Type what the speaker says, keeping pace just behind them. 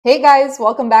Hey guys,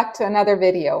 welcome back to another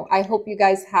video. I hope you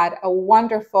guys had a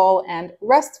wonderful and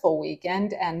restful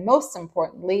weekend, and most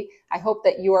importantly, I hope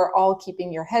that you are all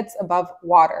keeping your heads above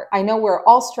water. I know we're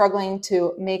all struggling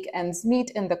to make ends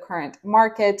meet in the current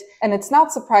market, and it's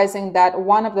not surprising that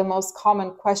one of the most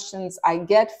common questions I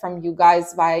get from you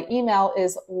guys via email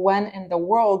is, when in the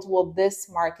world will this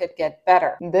market get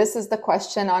better? This is the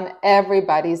question on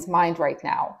everybody's mind right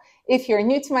now. If you're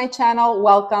new to my channel,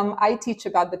 welcome. I teach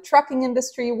about the trucking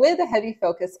industry with a heavy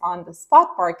focus on the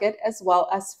spot market as well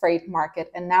as freight market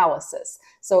analysis.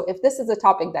 So if this is a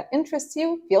topic that interests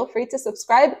you, feel free to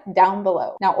subscribe down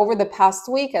below. Now, over the past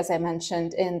week, as I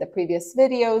mentioned in the previous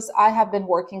videos, I have been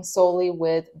working solely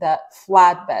with the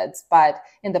flatbeds, but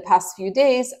in the past few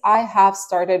days, I have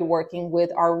started working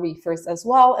with our reefers as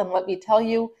well. And let me tell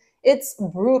you, it's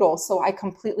brutal. So I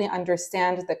completely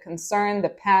understand the concern, the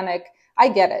panic. I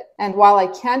get it. And while I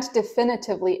can't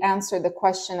definitively answer the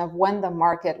question of when the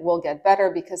market will get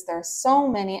better, because there are so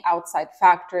many outside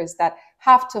factors that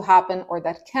have to happen or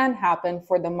that can happen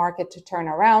for the market to turn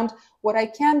around, what I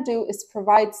can do is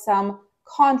provide some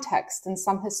context and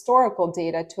some historical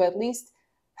data to at least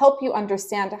help you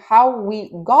understand how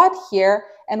we got here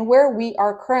and where we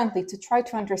are currently, to try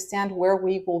to understand where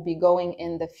we will be going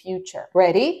in the future.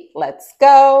 Ready? Let's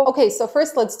go. Okay, so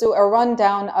first let's do a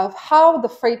rundown of how the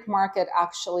freight market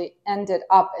actually ended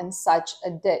up in such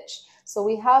a ditch. So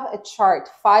we have a chart,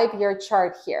 5-year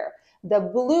chart here. The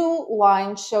blue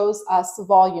line shows us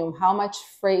volume, how much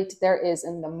freight there is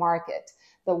in the market.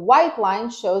 The white line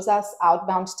shows us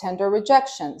outbound tender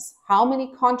rejections, how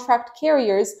many contract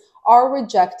carriers are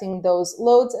rejecting those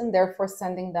loads and therefore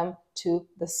sending them to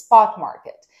the spot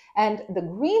market. And the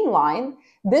green line,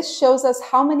 this shows us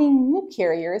how many new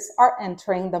carriers are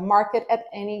entering the market at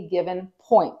any given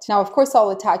point. Now, of course, I'll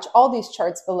attach all these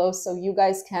charts below so you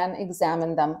guys can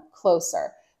examine them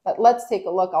closer. But let's take a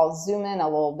look. I'll zoom in a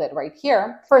little bit right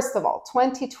here. First of all,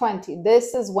 2020,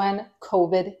 this is when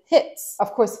COVID hits.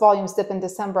 Of course, volumes dip in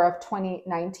December of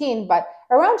 2019, but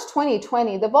around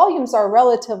 2020, the volumes are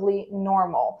relatively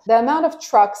normal. The amount of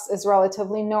trucks is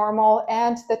relatively normal,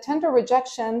 and the tender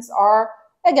rejections are,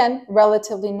 again,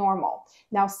 relatively normal.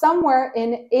 Now, somewhere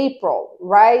in April,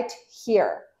 right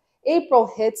here,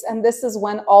 April hits, and this is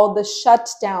when all the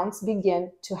shutdowns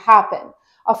begin to happen.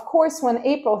 Of course, when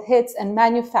April hits and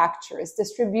manufacturers,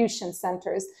 distribution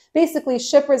centers, basically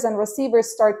shippers and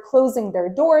receivers start closing their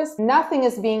doors, nothing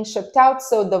is being shipped out.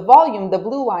 So the volume, the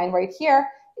blue line right here,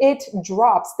 it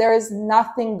drops. There is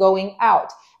nothing going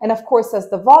out. And of course, as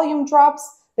the volume drops,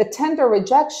 the tender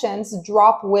rejections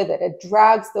drop with it. It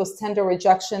drags those tender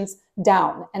rejections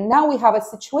down. And now we have a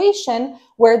situation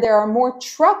where there are more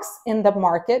trucks in the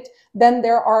market than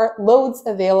there are loads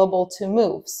available to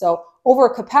move. So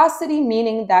overcapacity,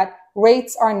 meaning that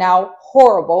rates are now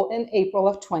horrible in April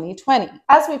of 2020.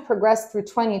 As we progress through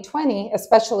 2020,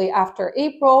 especially after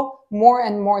April, more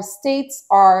and more states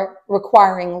are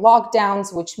requiring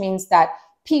lockdowns, which means that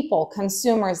people,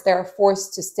 consumers, they're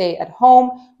forced to stay at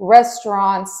home.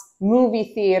 Restaurants,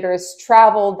 movie theaters,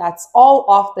 travel, that's all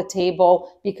off the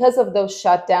table because of those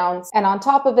shutdowns. And on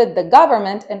top of it, the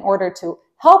government, in order to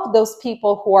help those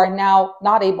people who are now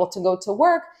not able to go to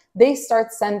work, they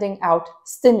start sending out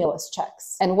stimulus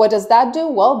checks. And what does that do?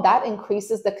 Well, that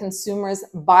increases the consumer's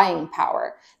buying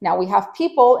power. Now we have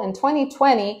people in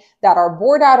 2020 that are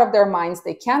bored out of their minds.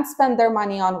 They can't spend their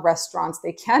money on restaurants.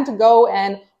 They can't go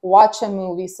and watch a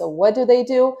movie. So what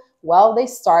do? Well, they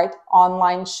start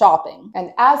online shopping.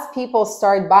 And as people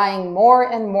start buying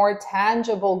more and more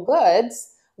tangible goods,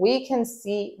 we can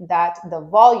see that the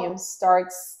volume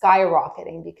starts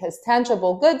skyrocketing because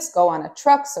tangible goods go on a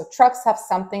truck, so trucks have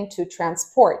something to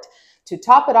transport. To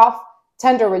top it off,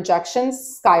 tender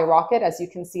rejections skyrocket, as you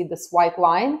can see this white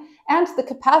line, and the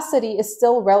capacity is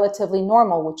still relatively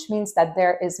normal, which means that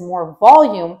there is more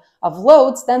volume of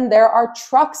loads than there are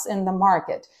trucks in the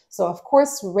market. So of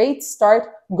course, rates start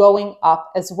going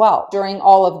up as well. During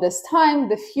all of this time,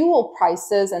 the fuel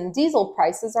prices and diesel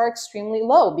prices are extremely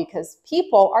low because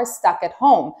people are stuck at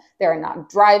home. They're not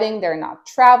driving, they're not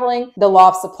traveling. The law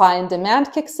of supply and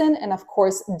demand kicks in, and of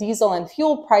course, diesel and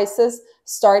fuel prices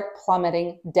start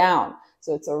plummeting down.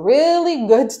 So it's a really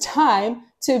good time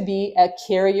to be a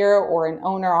carrier or an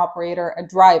owner, operator, a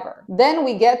driver. Then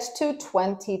we get to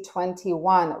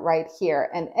 2021 right here,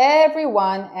 and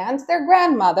everyone and their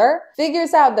grandmother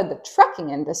figures out that the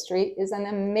trucking industry is an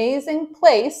amazing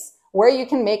place where you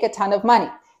can make a ton of money.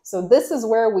 So this is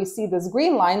where we see this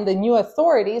green line, the new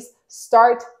authorities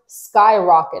start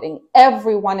skyrocketing.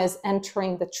 Everyone is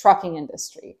entering the trucking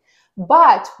industry.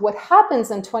 But what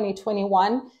happens in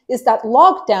 2021 is that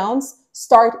lockdowns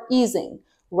start easing.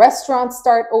 restaurants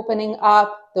start opening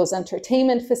up, those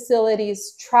entertainment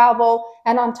facilities, travel,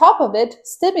 and on top of it,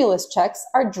 stimulus checks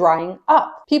are drying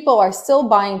up. People are still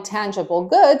buying tangible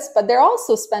goods, but they're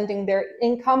also spending their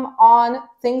income on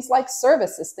things like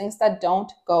services, things that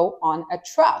don't go on a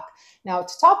truck. Now,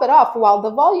 to top it off, while the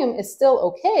volume is still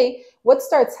okay, what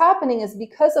starts happening is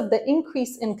because of the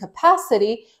increase in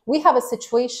capacity, we have a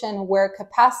situation where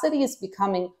capacity is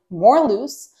becoming more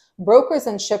loose. Brokers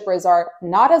and shippers are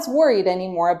not as worried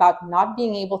anymore about not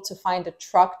being able to find a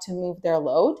truck to move their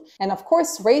load. And of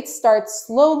course, rates start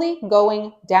slowly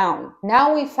going down.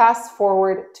 Now we fast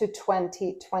forward to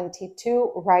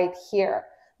 2022 right here.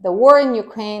 The war in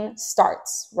Ukraine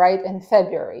starts right in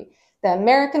February. The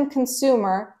American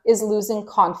consumer is losing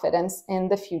confidence in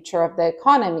the future of the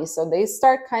economy. So they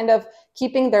start kind of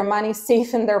keeping their money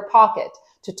safe in their pocket.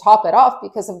 To top it off,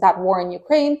 because of that war in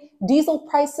Ukraine, diesel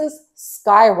prices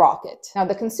skyrocket. Now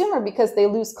the consumer, because they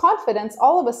lose confidence,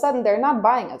 all of a sudden they're not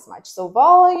buying as much. So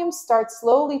volumes start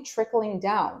slowly trickling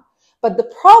down. But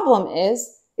the problem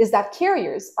is that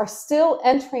carriers are still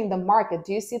entering the market.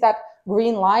 Do you see that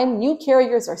green line? New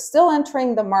carriers are still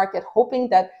entering the market, hoping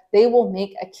that they will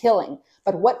make a killing.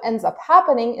 But what ends up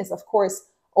happening is, of course,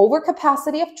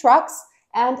 overcapacity of trucks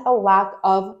and a lack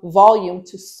of volume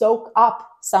to soak up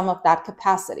some of that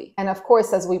capacity. And of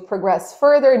course, as we progress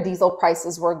further, diesel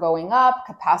prices were going up,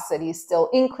 capacity is still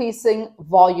increasing,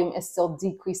 volume is still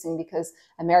decreasing because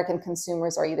American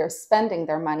consumers are either spending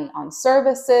their money on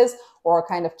services or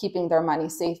kind of keeping their money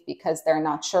safe because they're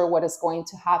not sure what is going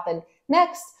to happen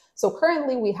next. So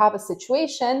currently we have a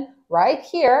situation right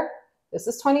here, this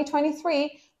is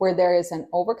 2023, where there is an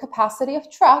overcapacity of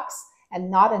trucks and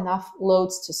not enough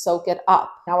loads to soak it up.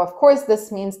 Now, of course,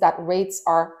 this means that rates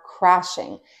are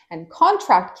crashing, and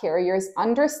contract carriers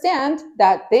understand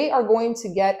that they are going to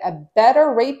get a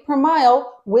better rate per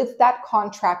mile with that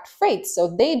contract freight.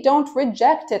 So they don't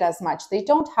reject it as much. They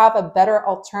don't have a better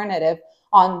alternative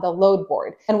on the load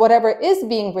board. And whatever is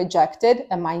being rejected,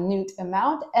 a minute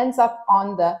amount, ends up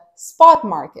on the spot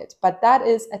market. But that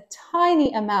is a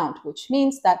tiny amount, which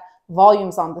means that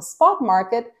volumes on the spot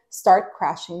market start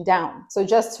crashing down. So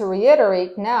just to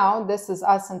reiterate now, this is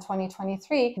us in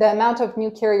 2023. The amount of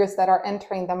new carriers that are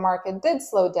entering the market did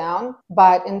slow down,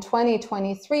 but in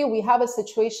 2023, we have a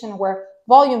situation where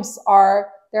volumes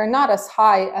they're not as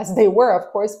high as they were, of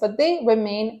course, but they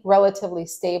remain relatively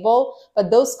stable.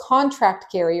 But those contract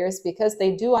carriers, because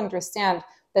they do understand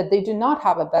that they do not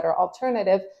have a better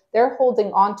alternative, they're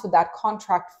holding on to that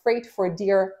contract freight for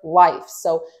dear life.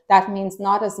 So that means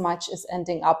not as much is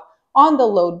ending up on the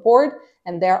load board,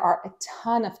 and there are a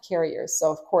ton of carriers. So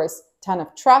of course, ton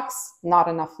of trucks, not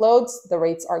enough loads, the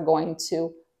rates are going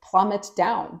to plummet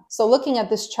down. So looking at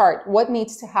this chart, what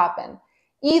needs to happen?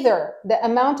 Either the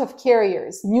amount of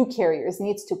carriers, new carriers,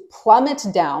 needs to plummet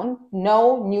down.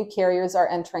 No new carriers are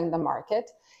entering the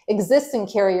market. Existing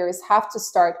carriers have to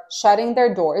start shutting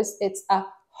their doors. It's a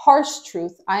harsh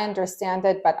truth. I understand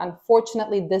it, but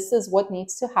unfortunately, this is what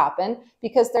needs to happen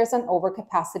because there's an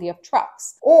overcapacity of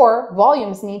trucks. Or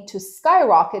volumes need to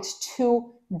skyrocket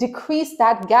to decrease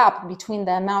that gap between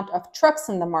the amount of trucks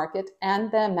in the market and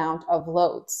the amount of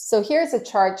loads. So here's a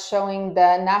chart showing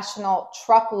the National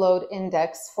Truckload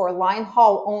Index for line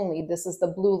haul only. This is the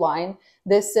blue line.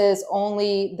 This is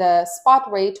only the spot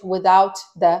rate without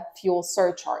the fuel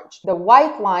surcharge. The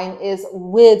white line is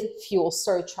with fuel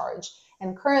surcharge.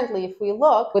 And currently, if we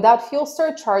look, without fuel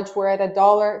surcharge, we're at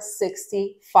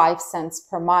 $1.65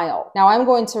 per mile. Now, I'm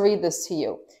going to read this to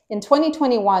you. In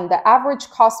 2021, the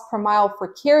average cost per mile for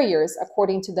carriers,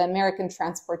 according to the American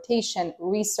Transportation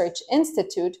Research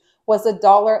Institute, was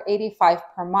 $1.85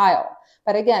 per mile.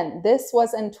 But again, this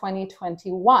was in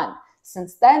 2021.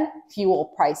 Since then,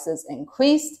 fuel prices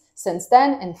increased. Since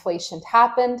then, inflation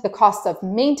happened, the cost of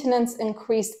maintenance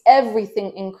increased,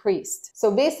 everything increased.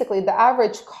 So basically, the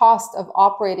average cost of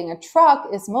operating a truck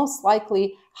is most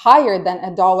likely higher than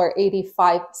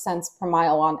 $1.85 per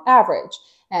mile on average.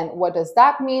 And what does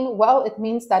that mean? Well, it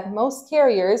means that most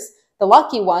carriers, the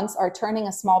lucky ones, are turning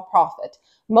a small profit.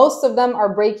 Most of them are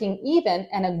breaking even,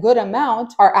 and a good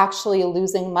amount are actually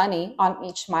losing money on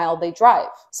each mile they drive.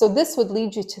 So this would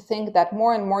lead you to think that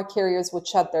more and more carriers would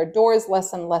shut their doors,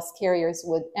 less and less carriers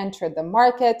would enter the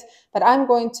market. But I'm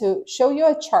going to show you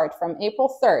a chart from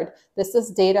April 3rd. This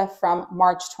is data from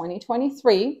March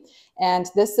 2023, and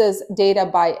this is data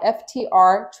by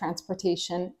FTR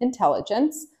Transportation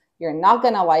Intelligence. You're not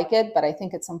going to like it, but I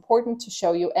think it's important to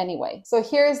show you anyway. So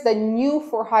here's the new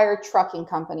for-hire trucking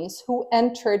companies who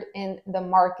entered in the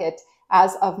market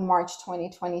as of March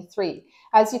 2023.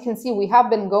 As you can see, we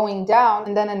have been going down,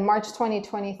 and then in March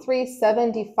 2023,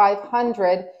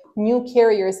 7,500 new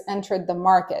carriers entered the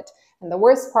market. And the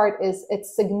worst part is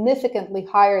it's significantly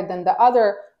higher than the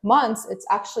other months. It's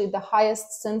actually the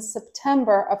highest since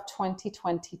September of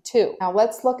 2022. Now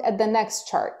let's look at the next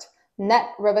chart. Net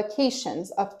revocations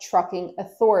of trucking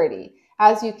authority.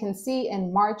 As you can see,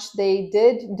 in March, they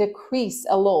did decrease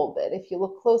a little bit. If you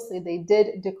look closely, they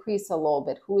did decrease a little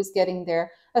bit. Who is getting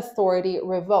their authority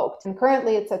revoked? And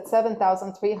currently it's at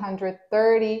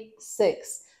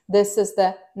 7,336. This is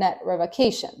the net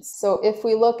revocations. So if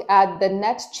we look at the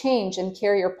net change in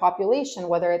carrier population,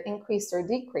 whether it increased or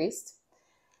decreased,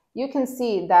 you can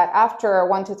see that after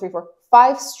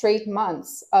 5 straight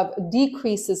months of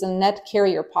decreases in net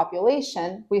carrier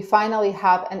population, we finally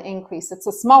have an increase. It's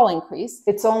a small increase.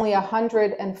 It's only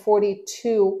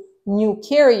 142 new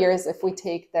carriers if we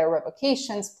take their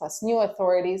revocations plus new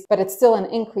authorities, but it's still an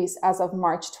increase as of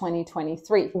March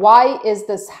 2023. Why is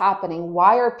this happening?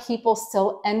 Why are people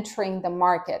still entering the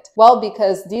market? Well,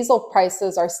 because diesel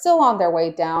prices are still on their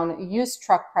way down, used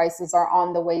truck prices are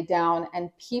on the way down, and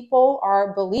people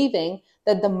are believing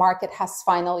that the market has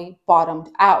finally bottomed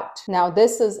out. Now,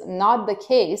 this is not the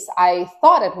case. I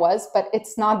thought it was, but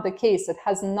it's not the case. It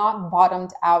has not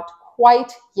bottomed out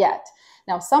quite yet.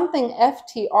 Now, something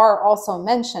FTR also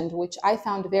mentioned, which I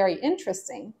found very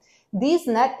interesting, these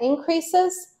net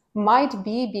increases might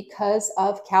be because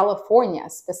of California,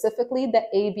 specifically the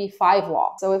AB5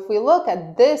 law. So if we look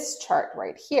at this chart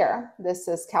right here, this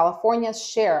is California's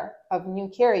share of new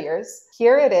carriers.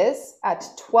 Here it is at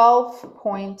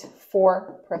 12.4%.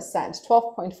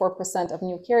 12.4% of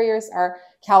new carriers are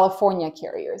California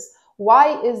carriers.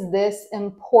 Why is this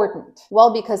important?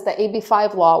 Well, because the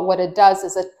AB5 law, what it does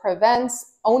is it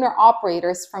prevents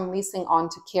owner-operators from leasing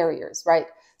onto carriers, right?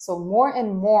 So more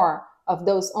and more of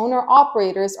those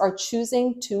owner-operators are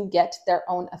choosing to get their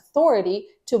own authority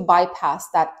to bypass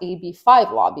that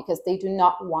AB5 law because they do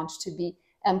not want to be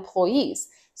employees.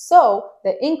 So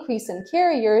the increase in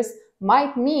carriers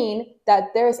might mean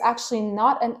that there's actually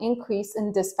not an increase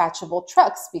in dispatchable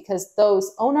trucks because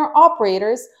those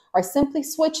owner-operators are simply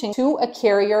switching to a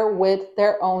carrier with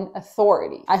their own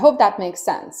authority. I hope that makes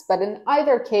sense. But in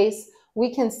either case, we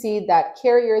can see that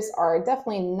carriers are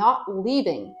definitely not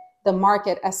leaving the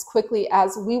market as quickly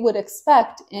as we would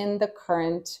expect in the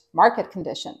current market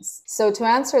conditions. So to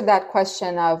answer that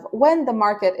question of when the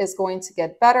market is going to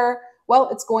get better, well,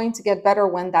 it's going to get better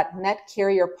when that net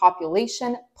carrier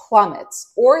population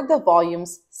plummets or the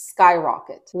volumes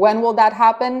skyrocket. When will that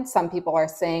happen? Some people are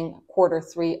saying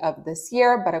Q3 of this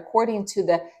year, but according to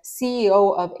the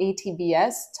CEO of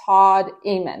ATBS, Todd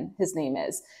Amon, his name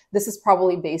is, this is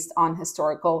probably based on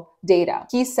historical data.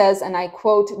 He says, and I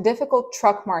quote, "Difficult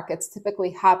truck markets typically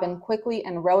happen quickly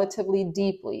and relatively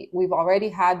deeply. We've already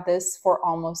had this for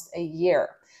almost a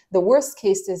year. The worst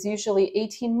case is usually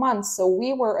 18 months, so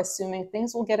we were assuming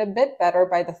things will get a bit better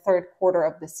by the Q3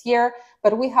 of this year,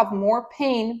 but we have more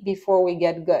pain before we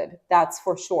get good. That's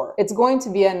for sure. It's going to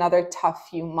be another tough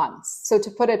few months." So to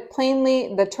put it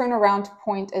plainly, the turnaround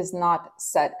point is not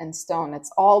set in stone.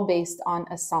 It's all based on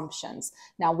assumptions.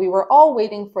 Now, we were all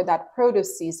waiting for that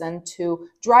produce season to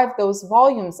drive those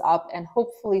volumes up and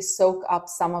hopefully soak up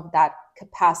some of that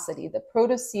capacity. The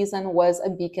produce season was a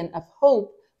beacon of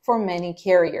hope for many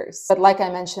carriers. But like I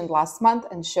mentioned last month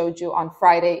and showed you on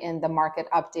Friday in the market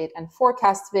update and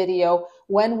forecast video,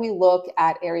 when we look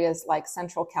at areas like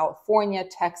Central California,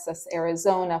 Texas,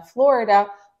 Arizona, Florida,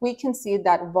 we can see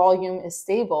that volume is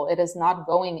stable. It is not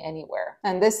going anywhere.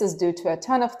 And this is due to a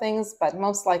ton of things, but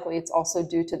most likely it's also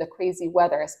due to the crazy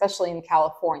weather, especially in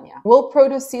California. Will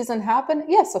produce season happen?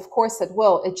 Yes, of course it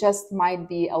will. It just might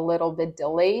be a little bit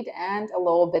delayed and a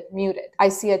little bit muted. I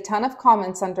see a ton of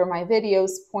comments under my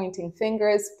videos pointing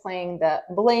fingers, playing the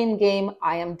blame game.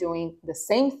 I am doing the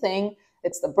same thing.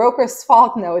 It's the broker's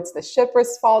fault. No, it's the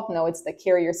shipper's fault. No, it's the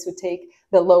carriers who take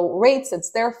the low rates.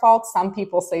 It's their fault. Some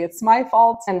people say it's my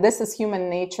fault. And this is human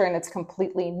nature and it's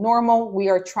completely normal. We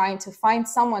are trying to find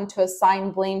someone to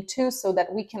assign blame to so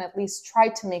that we can at least try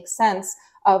to make sense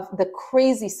of the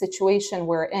crazy situation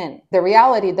we're in. The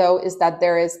reality, though, is that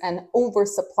there is an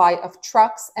oversupply of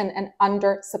trucks and an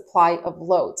undersupply of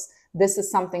loads. This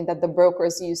is something that the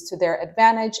brokers use to their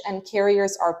advantage, and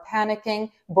carriers are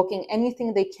panicking, booking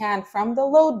anything they can from the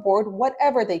load board,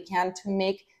 whatever they can to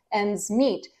make ends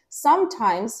meet.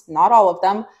 Sometimes, not all of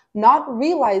them, not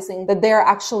realizing that they're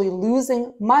actually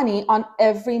losing money on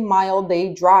every mile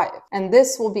they drive. And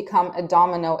this will become a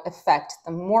domino effect.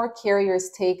 The more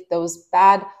carriers take those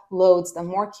bad loads, the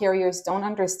more carriers don't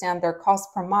understand their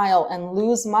cost per mile and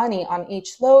lose money on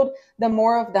each load, the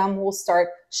more of them will start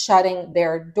shutting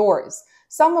their doors.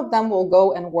 Some of them will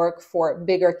go and work for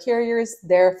bigger carriers,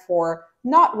 therefore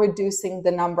not reducing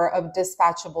the number of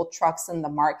dispatchable trucks in the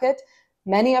market.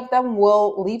 Many of them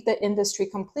will leave the industry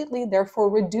completely, therefore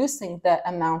reducing the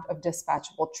amount of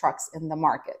dispatchable trucks in the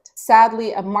market.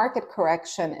 Sadly, a market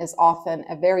correction is often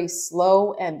a very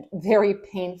slow and very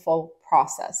painful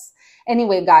process.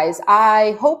 Anyway, guys,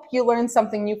 I hope you learned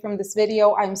something new from this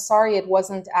video. I'm sorry it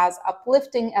wasn't as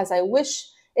uplifting as I wish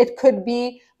it could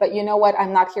be, but you know what?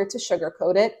 I'm not here to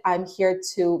sugarcoat it. I'm here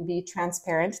to be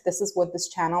transparent. This is what this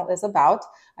channel is about.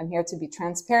 I'm here to be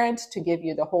transparent, to give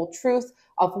you the whole truth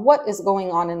of what is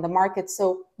going on in the market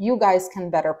so you guys can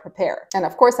better prepare. And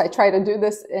of course, I try to do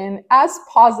this in as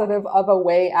positive of a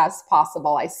way as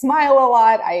possible. I smile a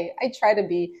lot. I try to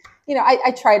be,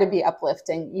 I try to be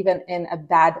uplifting even in a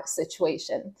bad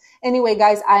situation. Anyway,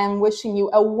 guys, I am wishing you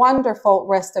a wonderful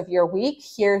rest of your week.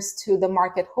 Here's to the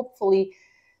market, hopefully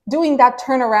doing that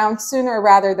turnaround sooner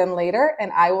rather than later.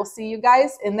 And I will see you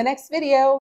guys in the next video.